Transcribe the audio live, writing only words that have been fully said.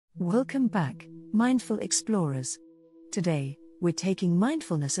Welcome back, mindful explorers. Today, we're taking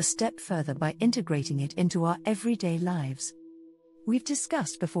mindfulness a step further by integrating it into our everyday lives. We've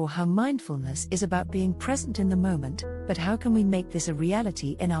discussed before how mindfulness is about being present in the moment, but how can we make this a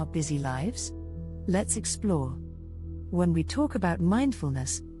reality in our busy lives? Let's explore. When we talk about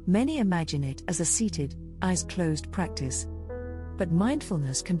mindfulness, many imagine it as a seated, eyes-closed practice. But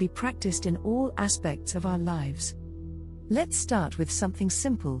mindfulness can be practiced in all aspects of our lives. Let's start with something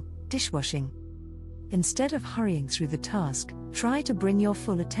simple, dishwashing. Instead of hurrying through the task, try to bring your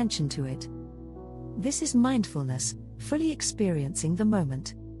full attention to it. This is mindfulness, fully experiencing the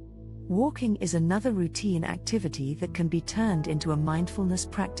moment. Walking is another routine activity that can be turned into a mindfulness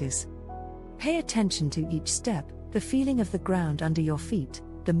practice. Pay attention to each step, the feeling of the ground under your feet,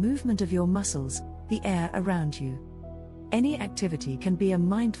 the movement of your muscles, the air around you. Any activity can be a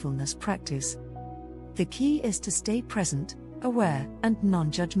mindfulness practice. The key is to stay present, aware, and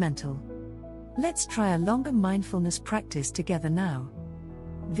non-judgmental. Let's try a longer mindfulness practice together now.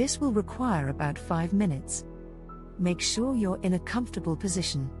 This will require about 5 minutes. Make sure you're in a comfortable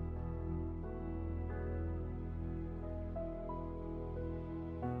position.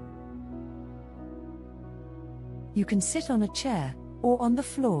 You can sit on a chair, or on the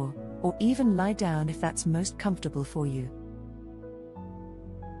floor, or even lie down if that's most comfortable for you.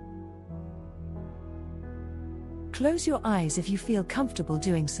 Close your eyes if you feel comfortable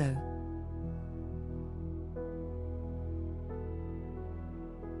doing so.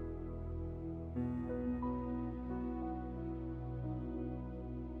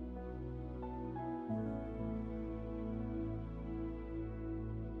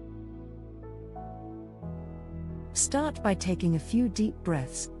 Start by taking a few deep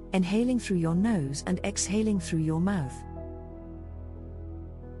breaths, inhaling through your nose and exhaling through your mouth.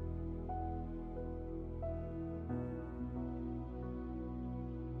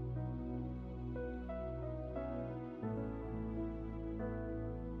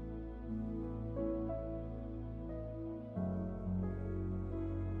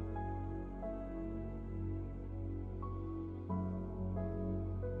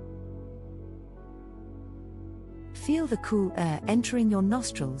 Feel the cool air entering your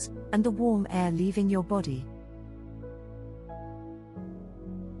nostrils, and the warm air leaving your body.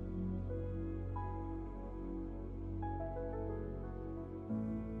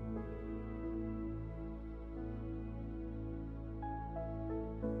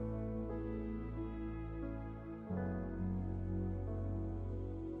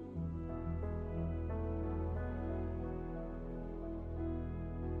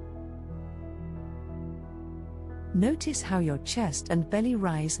 Notice how your chest and belly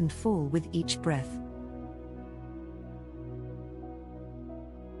rise and fall with each breath.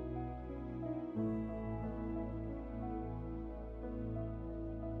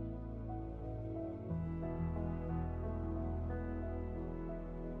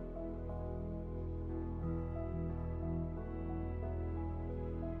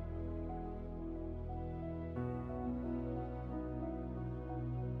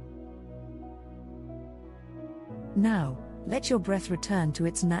 Now, let your breath return to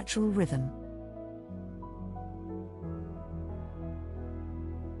its natural rhythm.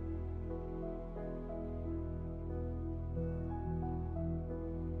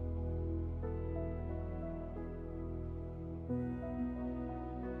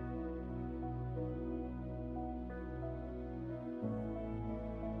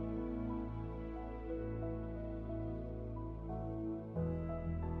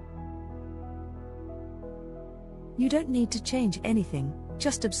 You don't need to change anything,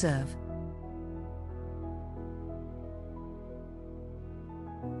 just observe.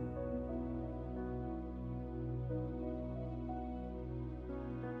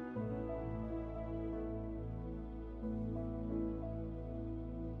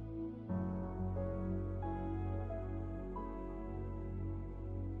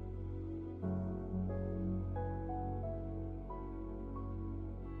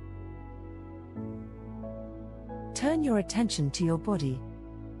 Turn your attention to your body.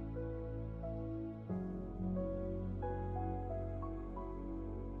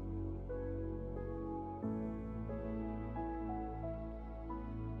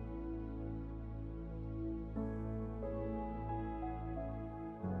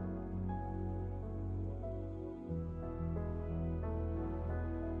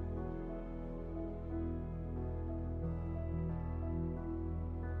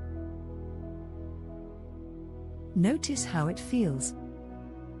 Notice how it feels.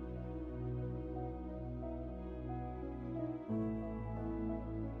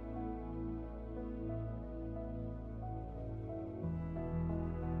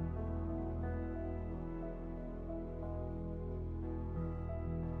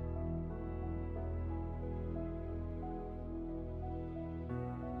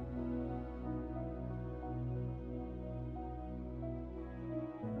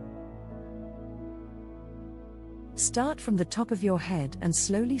 Start from the top of your head and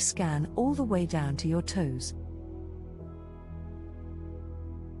slowly scan all the way down to your toes.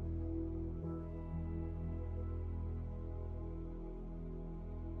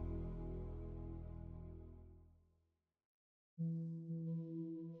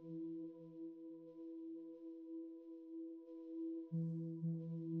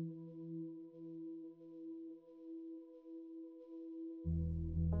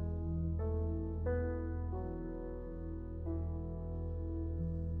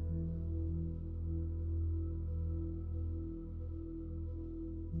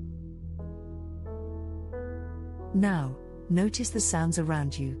 Now, notice the sounds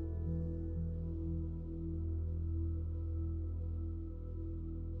around you.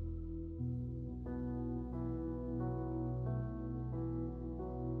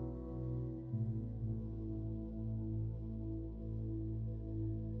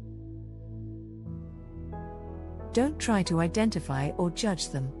 Don't try to identify or judge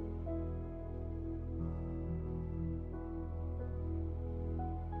them.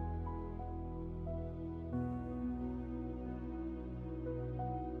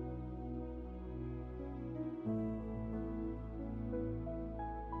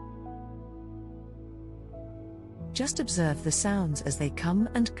 Just observe the sounds as they come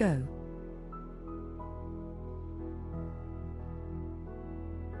and go.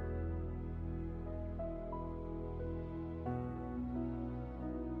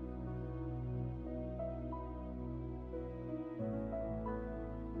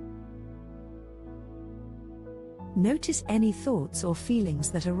 Notice any thoughts or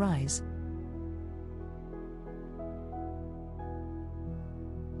feelings that arise.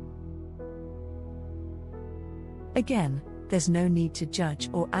 Again, there's no need to judge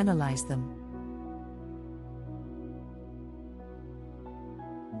or analyze them.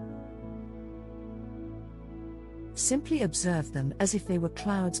 Simply observe them as if they were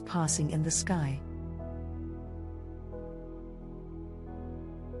clouds passing in the sky.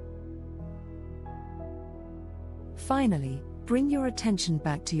 Finally, bring your attention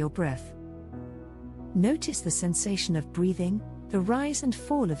back to your breath. Notice the sensation of breathing, the rise and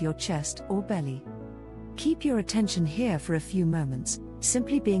fall of your chest or belly. Keep your attention here for a few moments,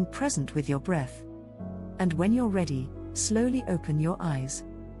 simply being present with your breath. And when you're ready, slowly open your eyes.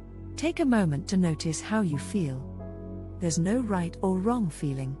 Take a moment to notice how you feel. There's no right or wrong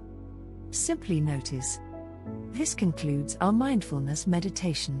feeling. Simply notice. This concludes our mindfulness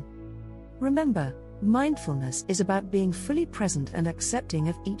meditation. Remember, mindfulness is about being fully present and accepting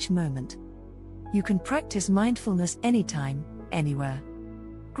of each moment. You can practice mindfulness anytime, anywhere.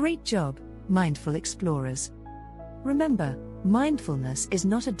 Great job, mindful explorers. Remember, mindfulness is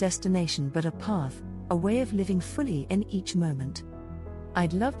not a destination but a path, a way of living fully in each moment.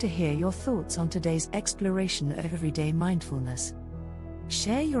 I'd love to hear your thoughts on today's exploration of everyday mindfulness.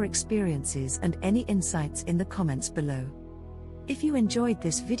 Share your experiences and any insights in the comments below. If you enjoyed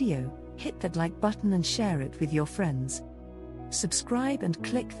this video, hit that like button and share it with your friends. Subscribe and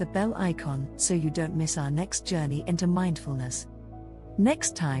click the bell icon so you don't miss our next journey into mindfulness.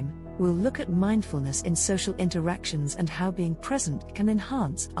 Next time, we'll look at mindfulness in social interactions and how being present can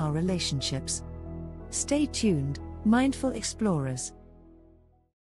enhance our relationships. Stay tuned, mindful explorers.